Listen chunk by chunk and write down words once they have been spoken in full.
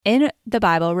In the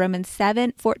Bible, Romans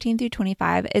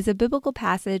 7:14-25 is a biblical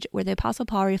passage where the Apostle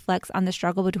Paul reflects on the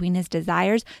struggle between his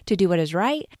desires to do what is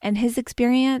right and his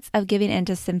experience of giving in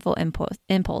to sinful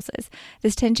impulses.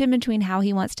 This tension between how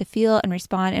he wants to feel and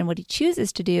respond and what he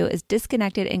chooses to do is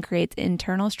disconnected and creates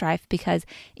internal strife because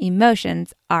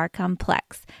emotions are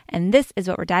complex. And this is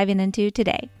what we're diving into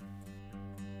today.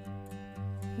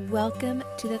 Welcome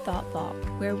to the Thought Vault,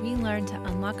 where we learn to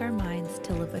unlock our minds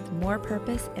to live with more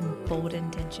purpose and bold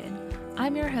intention.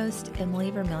 I'm your host,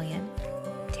 Emily Vermillion.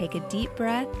 Take a deep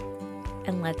breath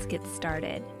and let's get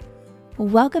started.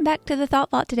 Welcome back to the Thought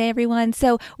Vault today, everyone.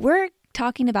 So we're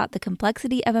talking about the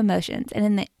complexity of emotions, and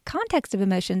in the context of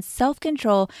emotions,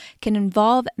 self-control can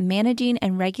involve managing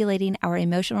and regulating our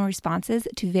emotional responses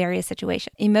to various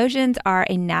situations. Emotions are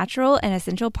a natural and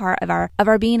essential part of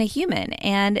our being a human,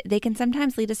 and they can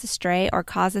sometimes lead us astray or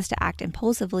cause us to act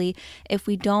impulsively if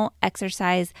we don't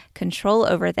exercise control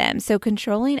over them. So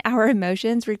controlling our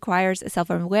emotions requires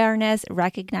self-awareness,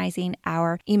 recognizing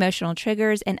our emotional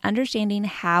triggers, and understanding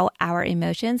how our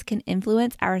emotions can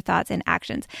influence our thoughts and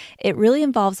actions. It really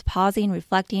involves pausing,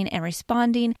 reflecting, and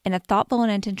responding in a thoughtful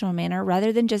and intentional manner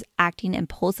rather than just acting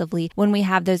impulsively when we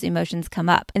have those emotions come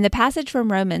up. In the passage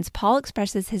from Romans, Paul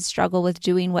expresses his struggle with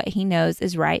doing what he knows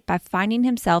is right by finding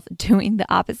himself doing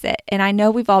the opposite. And I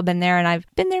know we've all been there, and I've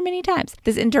been there many times.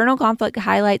 This internal conflict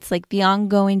highlights the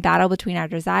ongoing battle between our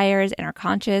desires and our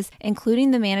conscience,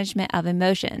 including the management of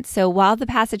emotions. So while the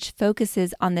passage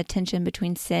focuses on the tension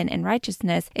between sin and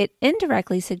righteousness, it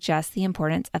indirectly suggests the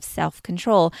importance of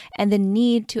self-control and the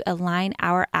need to align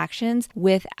our actions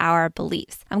with our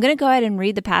beliefs. I'm going to go ahead and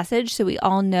read the passage so we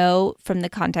all know from the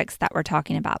context that we're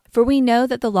talking about. For we know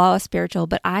that the law is spiritual,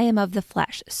 but I am of the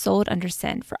flesh, sold under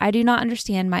sin. For I do not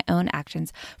understand my own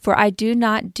actions. For I do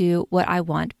not do what I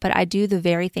want, but I do the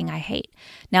very thing I hate.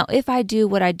 Now, if I do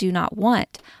what I do not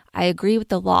want, I agree with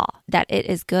the law that it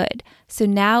is good. So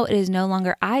now it is no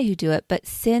longer I who do it, but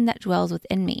sin that dwells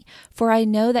within me. For I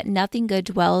know that nothing good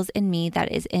dwells in me that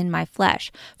is in my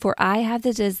flesh. For I have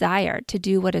the desire to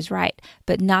do what is right,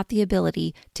 but not the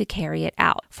ability to carry it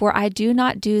out. For I do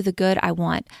not do the good I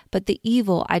want, but the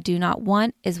evil I do not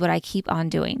want is what I keep on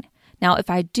doing. Now,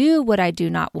 if I do what I do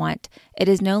not want, it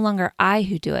is no longer I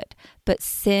who do it, but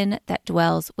sin that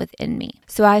dwells within me.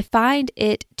 So I find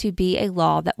it to be a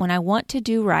law that when I want to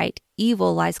do right,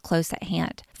 evil lies close at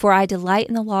hand. For I delight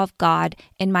in the law of God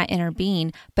in my inner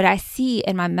being, but I see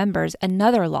in my members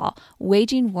another law,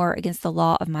 waging war against the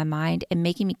law of my mind and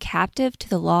making me captive to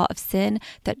the law of sin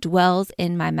that dwells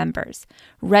in my members.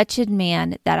 Wretched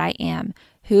man that I am,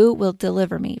 who will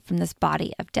deliver me from this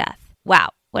body of death? Wow.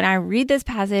 When I read this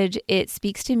passage, it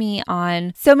speaks to me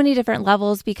on so many different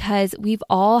levels because we've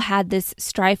all had this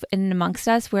strife in and amongst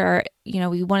us where,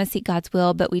 we want to seek God's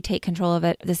will, but we take control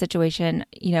of the situation,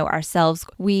 ourselves.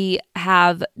 We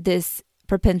have this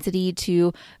propensity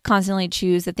to constantly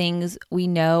choose the things we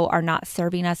know are not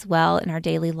serving us well in our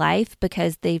daily life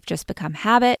because they've just become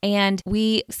habit. And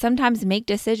we sometimes make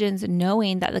decisions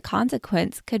knowing that the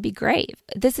consequence could be grave.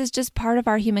 This is just part of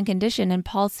our human condition, and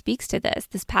Paul speaks to this.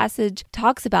 This passage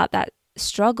talks about that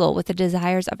struggle with the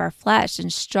desires of our flesh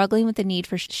and struggling with the need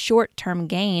for short-term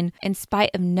gain in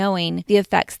spite of knowing the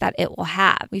effects that it will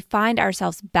have. We find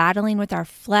ourselves battling with our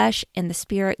flesh and the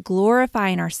spirit.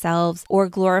 Glorifying ourselves or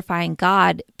glorifying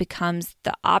God becomes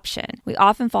the option. We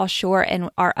often fall short and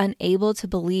are unable to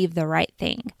believe the right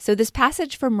thing. So this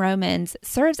passage from Romans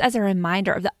serves as a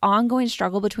reminder of the ongoing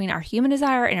struggle between our human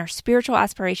desire and our spiritual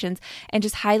aspirations, and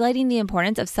just highlighting the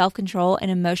importance of self-control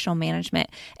and emotional management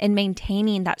and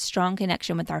maintaining that strong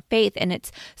connection with our faith. And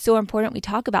it's so important we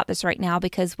talk about this right now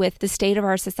because with the state of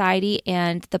our society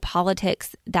and the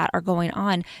politics that are going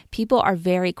on, people are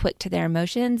very quick to their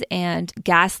emotions, and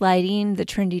gaslighting, the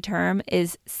trendy term,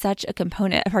 is such a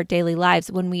component of our daily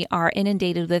lives when we are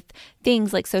inundated with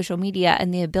things like social media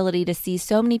and the ability to see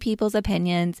so many people's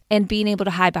opinions and being able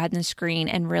to hide behind the screen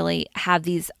and really have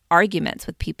these arguments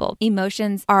with people.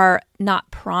 Emotions are not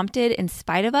prompted in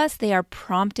spite of us. They are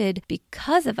prompted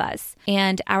because of us.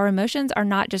 And our emotions are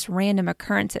not just random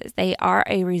occurrences. They are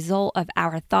a result of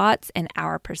our thoughts and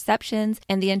our perceptions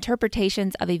and the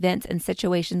interpretations of events and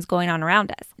situations going on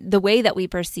around us. The way that we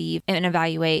perceive and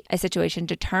evaluate a situation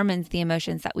determines the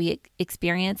emotions that we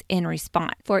experience in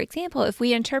response. For example, if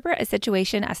we interpret a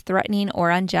situation as threatening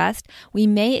or unjust, we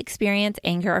may experience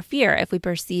anger or fear. If we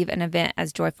perceive an event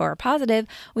as joyful or positive,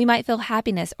 we might feel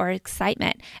happiness or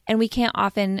excitement, and we can't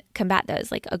often combat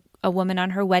those. Like a woman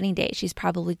on her wedding day, she's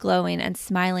probably glowing and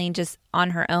smiling just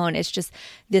on her own. It's just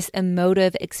this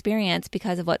emotive experience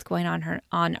because of what's going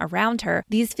on around her.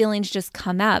 These feelings just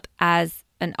come up as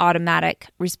an automatic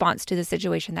response to the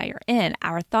situation that you're in.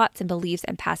 Our thoughts and beliefs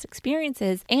and past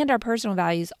experiences and our personal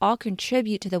values all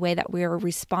contribute to the way that we're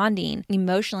responding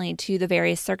emotionally to the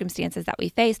various circumstances that we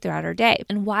face throughout our day.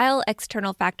 And while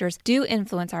external factors do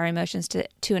influence our emotions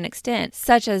to an extent,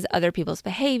 such as other people's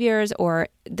behaviors or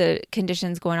the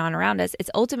conditions going on around us,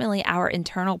 it's ultimately our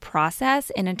internal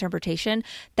process and interpretation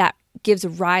that gives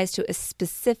rise to a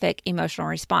specific emotional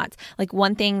response. Like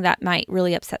one thing that might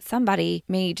really upset somebody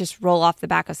may just roll off the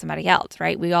back of somebody else,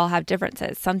 right? We all have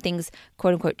differences. Some things,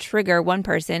 quote unquote, trigger one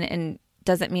person and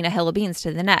doesn't mean a hill of beans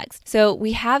to the next. So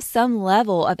we have some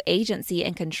level of agency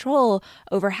and control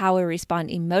over how we respond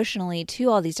emotionally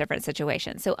to all these different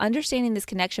situations. So understanding this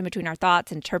connection between our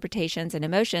thoughts, interpretations, and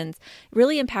emotions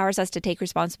really empowers us to take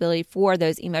responsibility for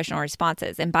those emotional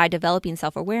responses. And by developing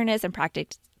self-awareness and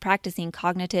practicing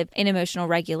cognitive and emotional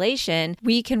regulation,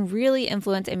 we can really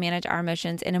influence and manage our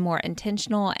emotions in a more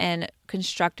intentional and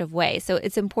constructive way. So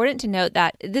it's important to note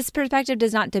that this perspective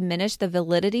does not diminish the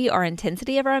validity or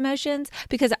intensity of our emotions,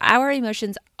 because our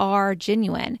emotions are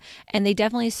genuine and they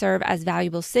definitely serve as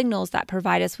valuable signals that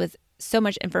provide us with so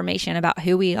much information about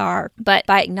who we are. But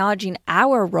by acknowledging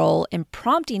our role in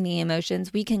prompting the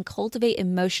emotions, we can cultivate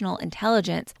emotional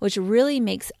intelligence, which really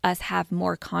makes us have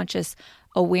more conscious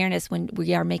awareness when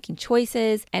we are making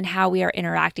choices and how we are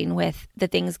interacting with the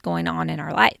things going on in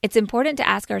our life. It's important to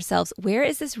ask ourselves, where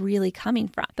is this really coming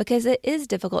from? Because it is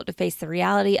difficult to face the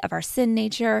reality of our sin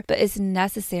nature, but it's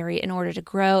necessary in order to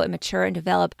grow and mature and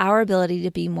develop our ability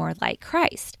to be more like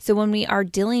Christ. So when we are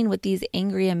dealing with these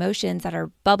angry emotions that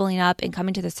are bubbling up and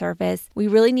coming to the surface, we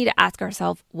really need to ask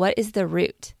ourselves, what is the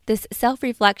root? This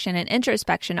self-reflection and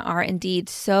introspection are indeed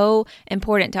so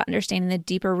important to understanding the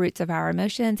deeper roots of our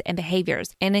emotions and behaviors,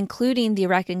 and including the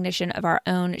recognition of our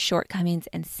own shortcomings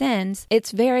and sins.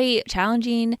 It's very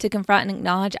challenging to confront and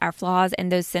acknowledge our flaws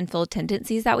and those sinful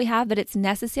tendencies that we have, but it's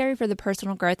necessary for the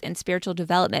personal growth and spiritual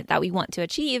development that we want to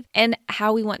achieve and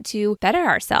how we want to better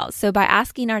ourselves. So by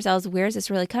asking ourselves, where is this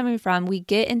really coming from? We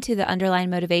get into the underlying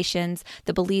motivations,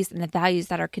 the beliefs, and the values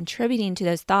that are contributing to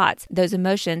those thoughts, those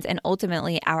emotions, and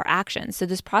ultimately our actions. So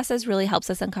this process really helps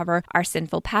us uncover our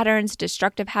sinful patterns,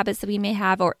 destructive habits that we may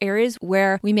have, or areas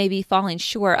where we may be falling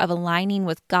short of aligning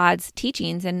with God's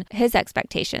teachings and His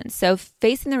expectations. So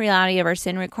facing the reality of our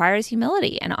sin requires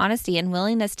humility and honesty and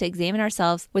willingness to examine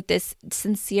ourselves with this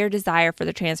sincere desire for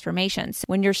the transformations.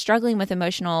 When you're struggling with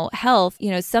emotional health,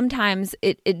 sometimes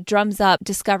it drums up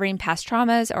discovering past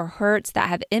traumas or hurts that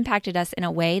have impacted us in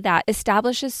a way that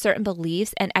establishes certain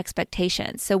beliefs and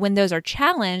expectations. So when those are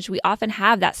challenged, we often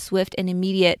have that swift and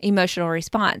immediate emotional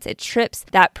response. It trips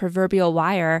that proverbial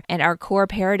wire and our core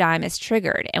paradigm is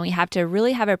triggered. And we have to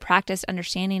really have a practiced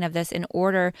understanding of this in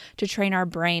order to train our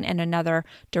brain in another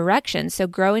direction. So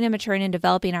growing and maturing and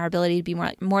developing our ability to be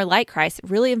more like Christ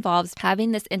really involves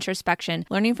having this introspection,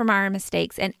 learning from our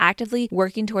mistakes, and actively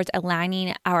working towards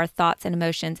aligning our thoughts and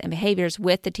emotions and behaviors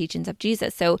with the teachings of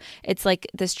Jesus. So it's like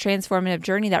this transformative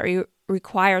journey that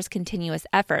requires continuous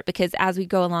effort, because as we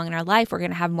go along in our life, we're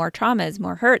going to have more traumas,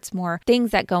 more hurts, more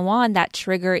things that go on that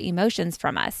trigger emotions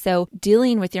from us. So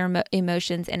dealing with your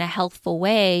emotions in a healthful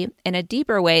way, in a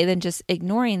deeper way than just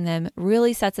ignoring them,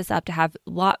 really sets us up to have a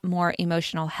lot more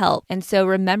emotional health. And so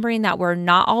remembering that we're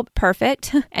not all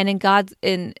perfect, and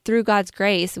through God's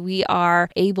grace, we are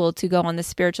able to go on the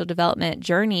spiritual development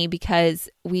journey because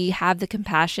we have the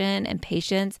compassion and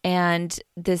patience and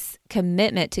this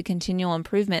commitment to continual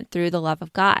improvement through the love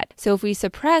of God. So if we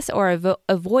suppress or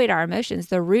avoid our emotions,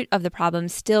 the root of the problem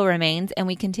still remains, and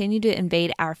we continue to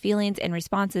invade our feelings and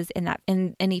responses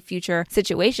in any future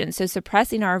situation. So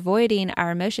suppressing or avoiding our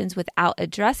emotions without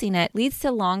addressing it leads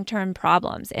to long-term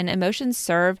problems, and emotions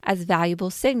serve as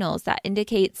valuable signals that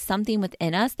indicate something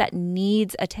within us that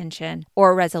needs attention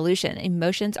or resolution.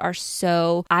 Emotions are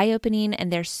so eye-opening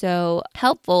and they're so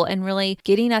helpful in really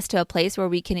getting us to a place where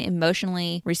we can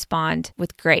emotionally respond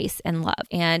with grace and love.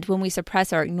 And when we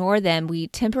suppress or ignore them, we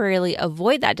temporarily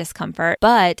avoid that discomfort,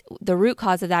 but the root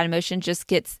cause of that emotion just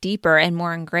gets deeper and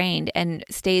more ingrained and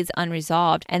stays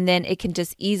unresolved. And then it can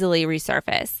just easily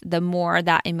resurface. The more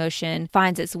that emotion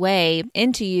finds its way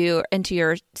into you, into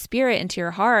your spirit, into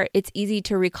your heart, it's easy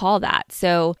to recall that.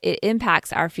 So it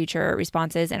impacts our future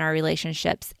responses and our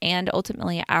relationships and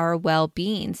ultimately our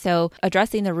well-being. So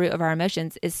addressing the root of our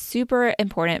emotions is super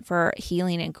important for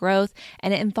healing and growth.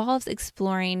 And it involves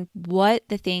exploring what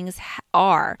the things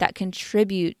are that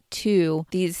contribute to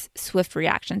these swift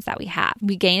reactions that we have.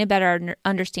 We gain a better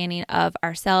understanding of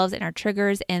ourselves and our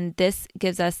triggers, and this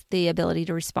gives us the ability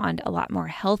to respond a lot more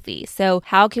healthy. So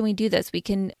how can we do this? We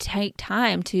can take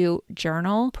time to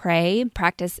journal, pray,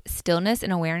 practice stillness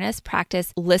and awareness,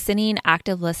 practice listening,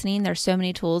 active listening. There's so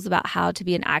many tools about how to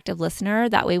be an active listener.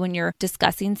 That way, when you're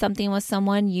discussing something with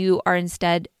someone, you are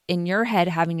instead in your head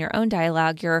having your own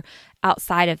dialogue. You're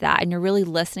outside of that and you're really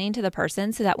listening to the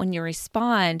person so that when you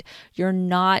respond, you're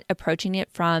not approaching it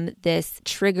from this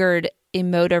triggered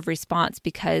emotive response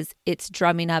because it's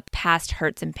drumming up past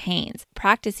hurts and pains.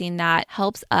 Practicing that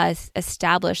helps us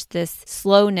establish this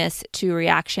slowness to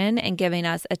reaction and giving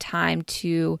us a time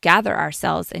to gather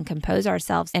ourselves and compose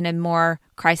ourselves in a more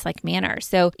Christ-like manner.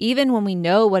 So even when we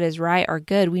know what is right or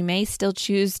good, we may still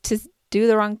choose to do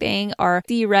the wrong thing or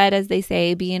see red, as they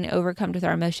say, being overcome with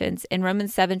our emotions. In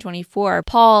Romans 7:24,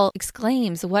 Paul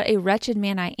exclaims, "What a wretched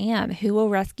man I am. Who will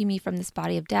rescue me from this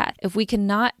body of death?" If we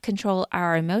cannot control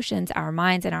our emotions, our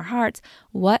minds, and our hearts,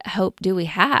 what hope do we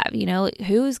have?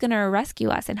 Who's going to rescue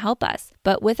us and help us?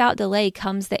 But without delay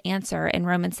comes the answer in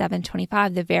Romans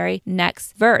 7:25, the very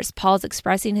next verse. Paul's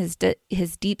expressing his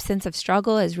deep sense of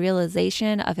struggle, his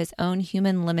realization of his own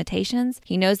human limitations.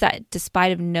 He knows that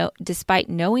despite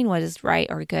knowing what is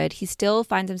right or good, he still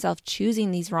finds himself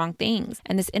choosing these wrong things.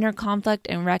 And this inner conflict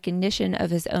and recognition of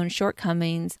his own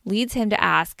shortcomings leads him to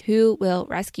ask, who will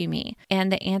rescue me?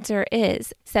 And the answer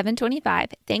is 7:25,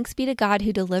 thanks be to God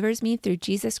who delivers me through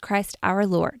Jesus Christ our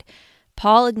Lord.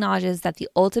 Paul acknowledges that the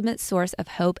ultimate source of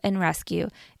hope and rescue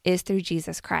is through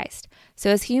Jesus Christ. So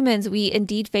as humans, we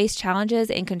indeed face challenges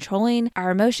in controlling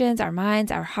our emotions, our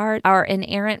minds, our heart. Our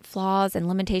inherent flaws and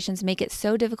limitations make it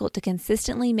so difficult to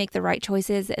consistently make the right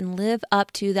choices and live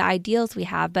up to the ideals we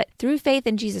have. But through faith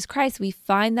in Jesus Christ, we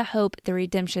find the hope, the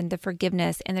redemption, the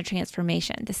forgiveness, and the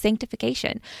transformation, the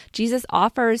sanctification. Jesus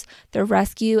offers the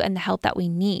rescue and the help that we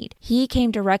need. He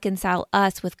came to reconcile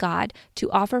us with God,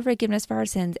 to offer forgiveness for our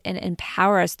sins, and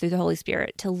empower us through the Holy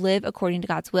Spirit to live according to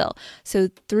God's will. So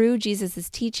through Jesus'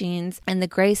 teachings and the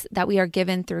grace that we are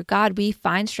given through God, we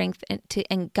find strength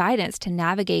and guidance to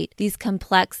navigate these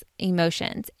complex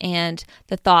emotions and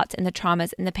the thoughts and the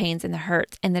traumas and the pains and the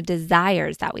hurts and the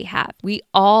desires that we have. We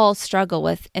all struggle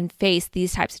with and face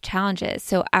these types of challenges.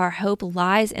 So our hope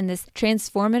lies in this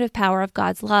transformative power of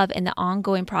God's love and the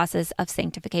ongoing process of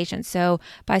sanctification. So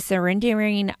by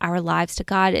surrendering our lives to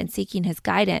God and seeking His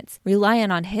guidance, relying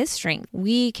on His strength,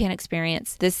 we can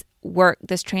experience this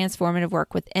transformative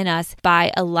work within us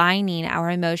by aligning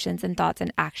our emotions and thoughts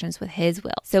and actions with His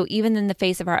will. So even in the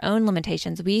face of our own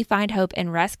limitations, we find hope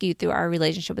and rescue through our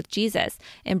relationship with Jesus,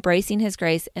 embracing His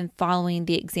grace and following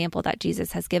the example that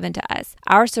Jesus has given to us.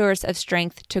 Our source of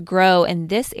strength to grow in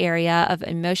this area of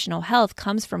emotional health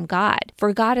comes from God.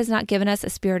 For God has not given us a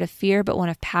spirit of fear, but one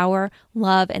of power,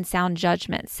 love, and sound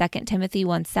judgment. 2 Timothy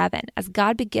 1:7. As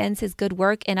God begins His good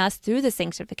work in us through the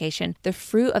sanctification, the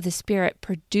fruit of the Spirit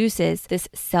produces this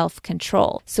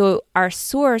self-control. So our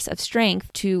source of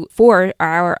strength for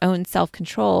our own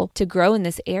self-control to grow in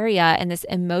this area and this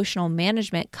emotional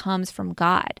management comes from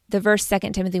God. The verse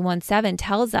 2 Timothy 1:7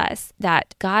 tells us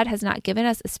that God has not given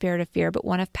us a spirit of fear, but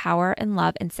one of power and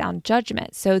love and sound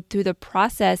judgment. So through the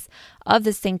process of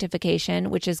the sanctification,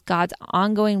 which is God's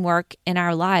ongoing work in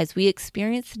our lives, we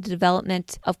experience the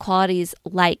development of qualities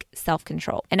like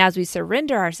self-control. And as we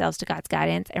surrender ourselves to God's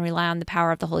guidance and rely on the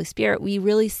power of the Holy Spirit, we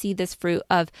really see this fruit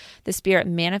of the Spirit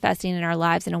manifesting in our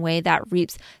lives in a way that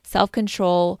reaps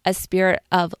self-control, a spirit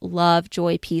of love,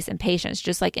 joy, peace, and patience.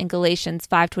 Just like in Galatians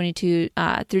 5:22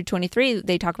 through 23,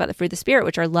 they talk about the fruit of the Spirit,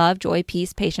 which are love, joy,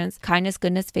 peace, patience, kindness,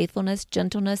 goodness, faithfulness,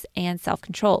 gentleness, and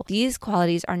self-control. These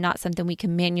qualities are not something we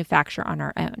can manufacture on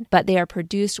our own, but they are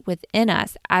produced within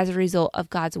us as a result of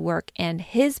God's work and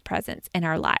His presence in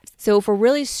our lives. So if we're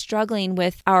really struggling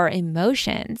with our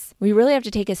emotions, we really have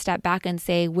to take a step back and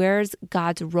say, where's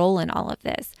God's role in all of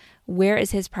this? Where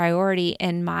is His priority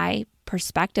in my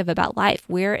perspective about life?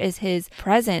 Where is His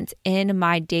presence in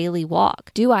my daily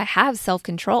walk? Do I have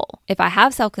self-control? If I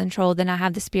have self-control, then I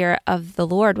have the Spirit of the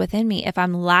Lord within me. If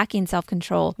I'm lacking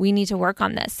self-control, we need to work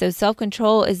on this. So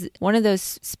self-control is one of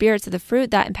those spirits of the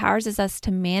fruit that empowers us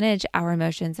to manage our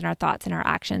emotions and our thoughts and our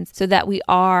actions so that we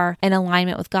are in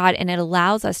alignment with God, and it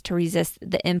allows us to resist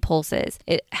the impulses.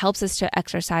 It helps us to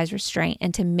exercise restraint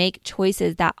and to make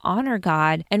choices that honor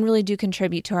God and really do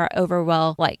contribute to our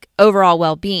overall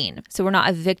well-being. So So we're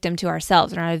not a victim to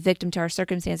ourselves. We're not a victim to our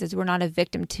circumstances. We're not a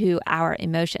victim to our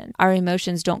emotion. Our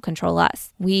emotions don't control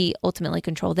us. We ultimately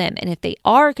control them. And if they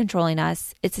are controlling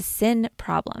us, it's a sin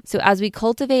problem. So as we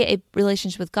cultivate a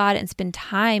relationship with God and spend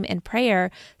time in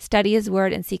prayer, study His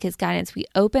Word, and seek His guidance, we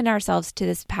open ourselves to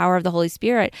this power of the Holy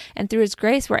Spirit. And through His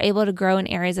grace, we're able to grow in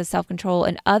areas of self-control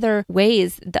and other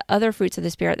ways, the other fruits of the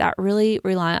Spirit that really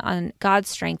rely on God's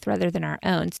strength rather than our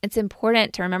own. It's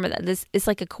important to remember that this is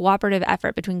like a cooperative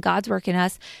effort between God's work in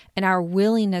us and our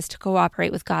willingness to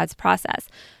cooperate with God's process.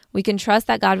 We can trust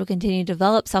that God will continue to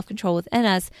develop self-control within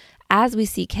us as we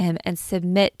seek Him and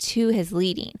submit to His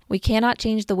leading. We cannot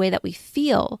change the way that we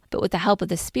feel, but with the help of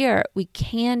the Spirit, we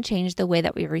can change the way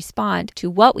that we respond to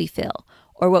what we feel,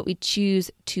 or what we choose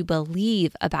to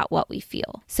believe about what we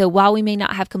feel. So while we may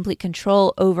not have complete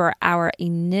control over our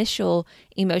initial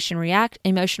emotional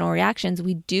reactions,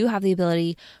 we do have the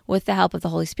ability, with the help of the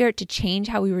Holy Spirit, to change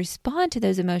how we respond to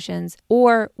those emotions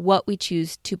or what we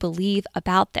choose to believe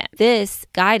about them. This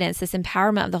guidance, this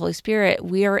empowerment of the Holy Spirit,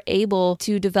 we are able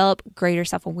to develop greater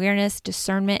self-awareness,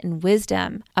 discernment, and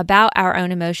wisdom about our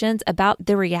own emotions, about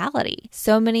the reality.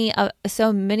 So many of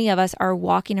us are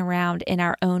walking around in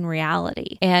our own reality.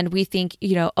 And we think,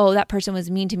 oh, that person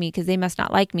was mean to me because they must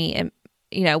not like me. And,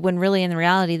 when really in the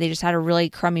reality, they just had a really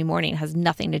crummy morning. It has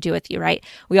nothing to do with you, right?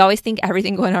 We always think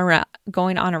everything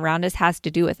going on around us has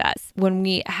to do with us. When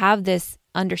we have this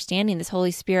understanding, this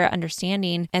Holy Spirit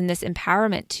understanding, and this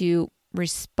empowerment to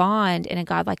respond in a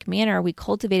godlike manner, we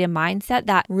cultivate a mindset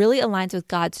that really aligns with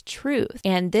God's truth.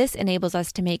 And this enables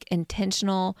us to make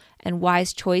intentional and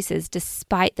wise choices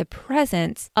despite the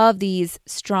presence of these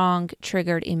strong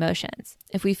triggered emotions.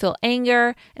 If we feel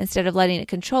anger, instead of letting it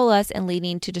control us and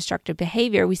leading to destructive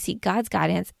behavior, we seek God's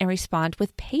guidance and respond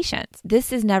with patience.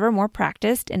 This is never more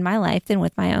practiced in my life than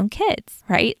with my own kids,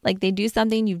 right? Like they do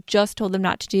something you just told them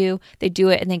not to do, they do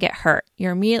it and they get hurt.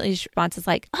 Your immediate response is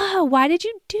like, oh, why did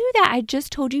you do that? I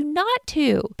just told you not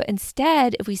to. But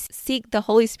instead, if we seek the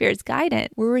Holy Spirit's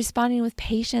guidance, we're responding with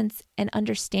patience and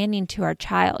understanding to our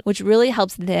child, which really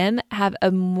helps them have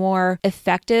a more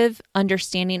effective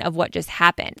understanding of what just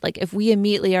happened. Like if we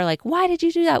immediately are like, why did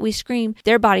you do that? We scream,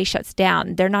 their body shuts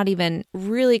down. They're not even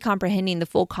really comprehending the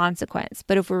full consequence.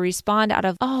 But if we respond out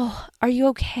of, oh, are you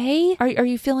okay? Are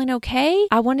you feeling okay?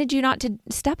 I wanted you not to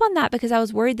step on that because I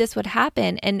was worried this would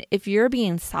happen. And if you're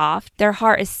being soft, their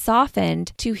heart is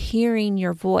softened to hearing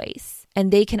your voice. And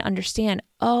they can understand,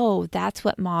 oh, that's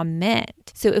what mom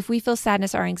meant. So if we feel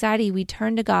sadness or anxiety, we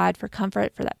turn to God for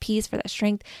comfort, for that peace, for that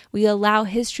strength. We allow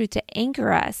His truth to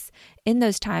anchor us in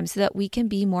those times so that we can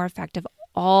be more effective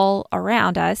all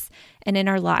around us and in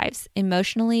our lives,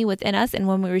 emotionally within us. And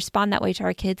when we respond that way to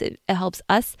our kids, it helps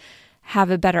us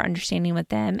have a better understanding with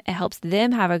them. It helps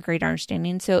them have a greater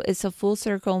understanding. So it's a full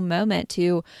circle moment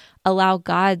to allow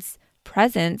God's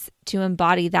presence to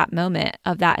embody that moment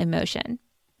of that emotion.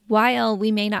 While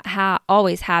we may not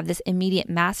always have this immediate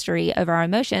mastery of our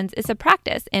emotions, it's a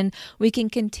practice, and we can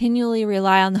continually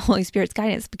rely on the Holy Spirit's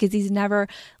guidance because He's never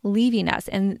leaving us,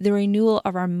 and the renewal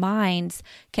of our minds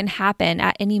can happen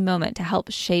at any moment to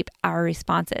help shape our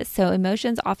responses. So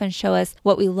emotions often show us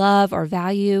what we love or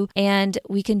value, and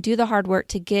we can do the hard work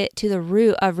to get to the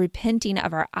root of repenting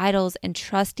of our idols and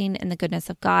trusting in the goodness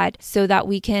of God so that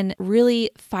we can really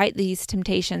fight these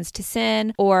temptations to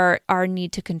sin or our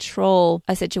need to control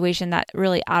a situation that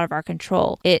really out of our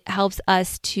control. It helps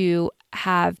us to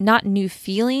have not new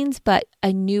feelings, but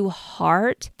a new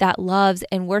heart that loves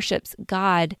and worships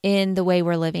God in the way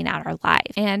we're living out our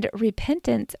life. And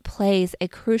repentance plays a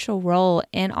crucial role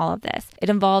in all of this.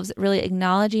 It involves really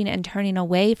acknowledging and turning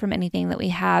away from anything that we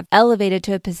have elevated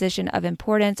to a position of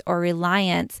importance or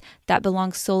reliance that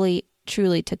belongs solely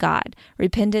truly to God.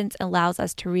 Repentance allows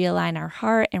us to realign our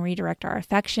heart and redirect our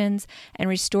affections and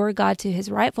restore God to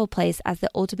His rightful place as the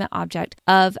ultimate object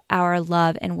of our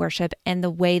love and worship and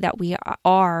the way that we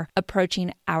are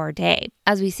approaching our day.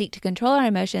 As we seek to control our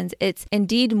emotions, it's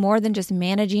indeed more than just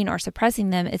managing or suppressing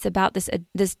them. It's about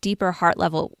this deeper heart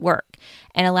level work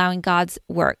and allowing God's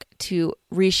work to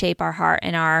reshape our heart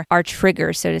and our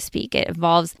triggers, so to speak. It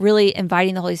involves really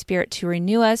inviting the Holy Spirit to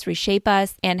renew us, reshape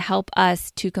us, and help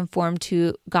us to conform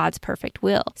to God's perfect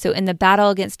will. So in the battle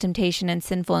against temptation and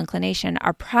sinful inclination,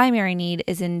 our primary need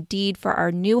is indeed for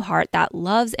our new heart that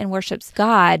loves and worships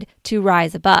God to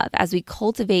rise above. As we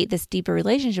cultivate this deeper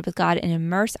relationship with God and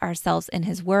immerse ourselves in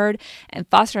His Word and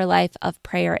foster a life of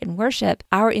prayer and worship,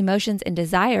 our emotions and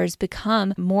desires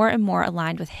become more and more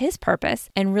aligned with His purpose us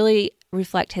and really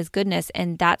reflect his goodness.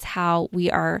 And that's how we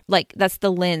are, like, that's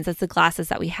the lens, that's the glasses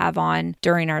that we have on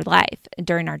during our life,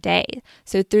 during our day.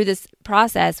 So through this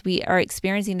process, we are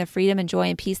experiencing the freedom and joy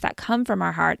and peace that come from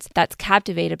our hearts that's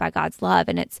captivated by God's love.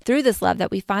 And it's through this love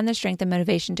that we find the strength and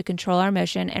motivation to control our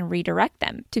emotion and redirect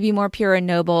them to be more pure and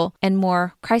noble and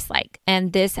more Christ-like.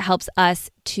 And this helps us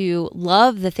to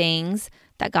love the things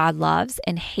that God loves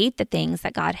and hate the things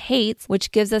that God hates,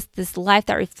 which gives us this life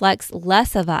that reflects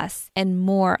less of us and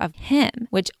more of him,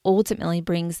 which ultimately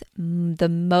brings the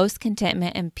most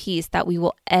contentment and peace that we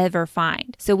will ever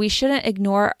find. So we shouldn't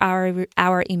ignore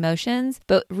our emotions,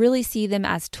 but really see them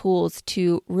as tools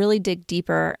to really dig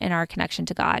deeper in our connection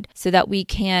to God so that we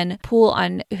can pull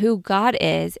on who God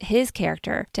is, his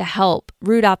character, to help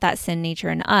root out that sin nature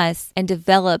in us and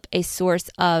develop a source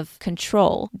of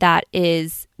control that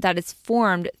is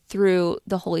formed through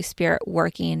the Holy Spirit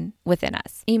working within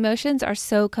us. Emotions are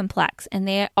so complex and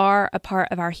they are a part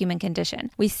of our human condition.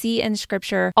 We see in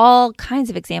Scripture all kinds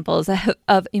of examples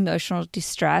of emotional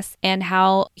distress and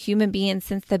how human beings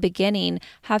since the beginning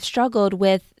have struggled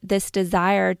with this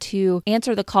desire to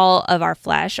answer the call of our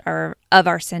flesh or of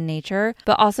our sin nature,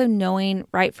 but also knowing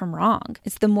right from wrong.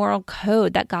 It's the moral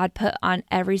code that God put on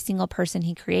every single person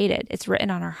he created. It's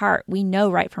written on our heart. We know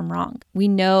right from wrong. We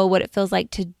know what it feels like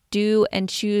to do and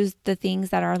choose the things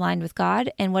that are aligned with God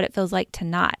and what it feels like to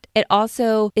not. It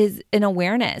also is an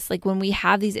awareness, like when we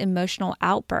have these emotional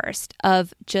outbursts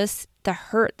of just the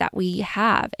hurt that we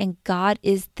have, and God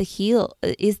is the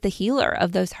healer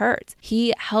of those hurts.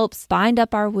 He helps bind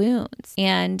up our wounds,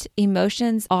 and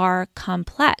emotions are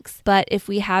complex. But if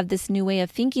we have this new way of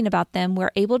thinking about them,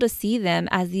 we're able to see them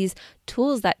as these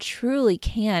tools that truly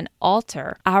can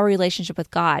alter our relationship with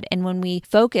God. And when we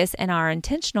focus and are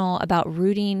intentional about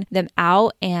rooting them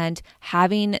out and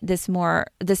having this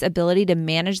ability to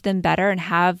manage them better and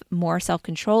have more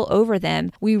self-control over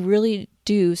them, we really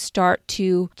do start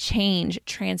to change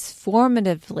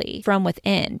transformatively from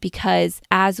within, because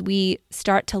as we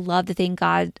start to love the thing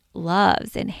God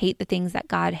loves and hate the things that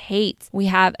God hates, we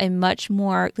have a much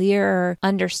more clearer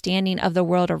understanding of the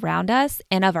world around us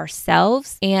and of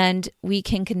ourselves, and we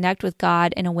can connect with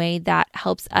God in a way that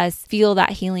helps us feel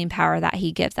that healing power that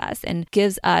he gives us and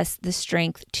gives us the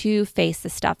strength to face the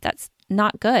stuff that's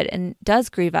not good and does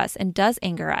grieve us and does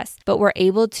anger us, but we're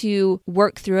able to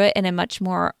work through it in a much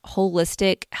more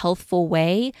holistic, healthful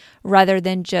way rather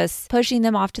than just pushing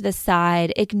them off to the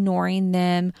side, ignoring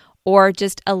them, or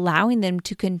just allowing them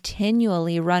to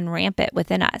continually run rampant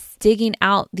within us. Digging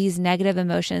out these negative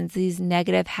emotions, these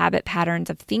negative habit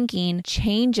patterns of thinking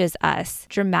changes us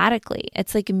dramatically.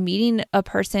 It's like meeting a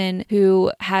person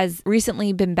who has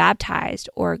recently been baptized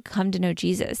or come to know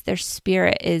Jesus. Their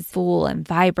spirit is full and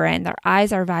vibrant. Their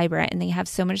eyes are vibrant and they have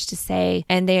so much to say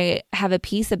and they have a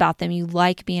peace about them. You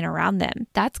like being around them.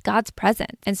 That's God's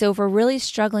presence. And so if we're really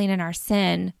struggling in our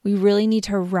sin, we really need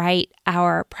to write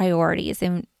our priorities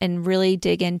and really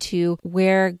dig into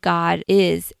where God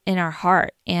is in our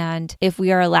heart. And if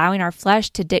we are allowing our flesh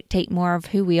to dictate more of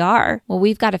who we are, well,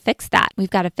 we've got to fix that.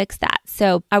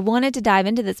 So I wanted to dive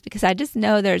into this because I just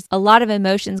know there's a lot of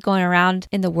emotions going around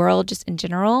in the world just in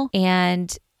general.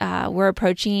 And we're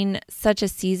approaching such a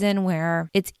season where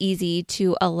it's easy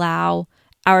to allow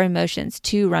our emotions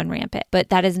to run rampant, but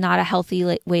that is not a healthy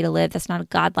way to live. That's not a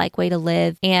God-like way to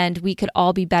live. And we could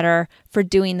all be better for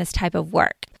doing this type of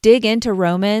work. Dig into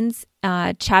Romans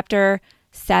chapter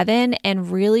 7 and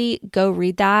really go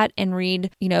read that and read,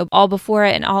 all before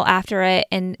it and all after it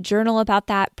and journal about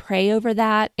that, pray over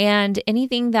that. And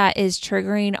anything that is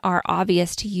triggering or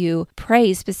obvious to you,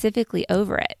 pray specifically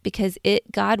over it because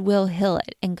God will heal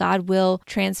it and God will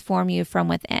transform you from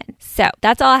within. So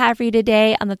that's all I have for you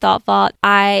today on the Thought Vault.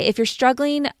 If you're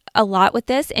struggling a lot with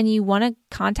this and you want to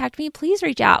contact me, please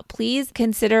reach out. Please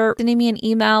consider sending me an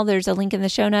email. There's a link in the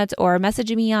show notes, or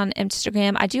messaging me on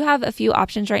Instagram. I do have a few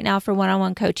options right now for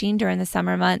one-on-one coaching during the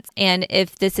summer months. And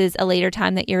if this is a later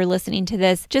time that you're listening to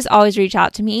this, just always reach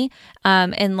out to me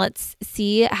and let's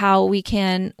see how we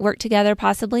can work together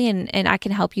possibly. And I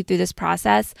can help you through this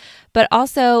process. But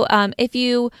also, if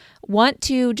you want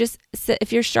to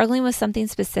if you're struggling with something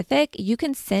specific, you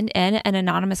can send in an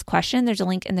anonymous question. There's a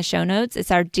link in the show notes.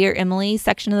 It's our Dear Emily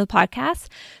section of the podcast.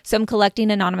 So I'm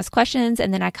collecting anonymous questions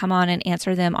and then I come on and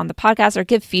answer them on the podcast or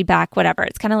give feedback, whatever.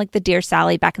 It's kind of like the Dear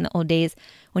Sally back in the old days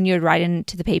when you would write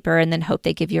into the paper and then hope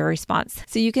they give you a response.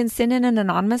 So you can send in an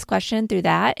anonymous question through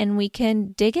that and we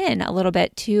can dig in a little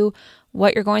bit to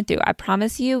what you're going through. I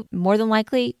promise you, more than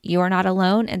likely, you are not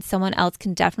alone, and someone else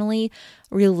can definitely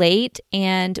relate,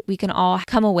 and we can all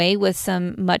come away with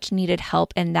some much needed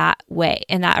help in that way,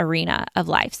 in that arena of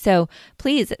life. So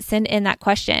please send in that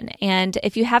question. And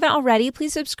if you haven't already,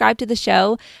 please subscribe to the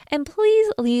show and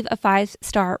please leave a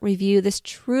 5-star review. This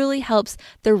truly helps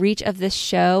the reach of this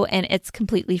show, and it's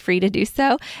completely free to do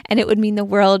so. And it would mean the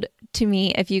world to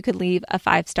me if you could leave a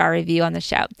 5-star review on the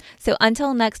show. So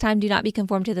until next time, do not be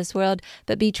conformed to this world,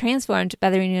 but be transformed by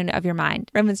the renewing of your mind.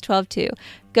 Romans 12:2.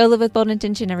 Go live with bold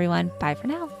intention, everyone. Bye for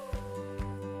now.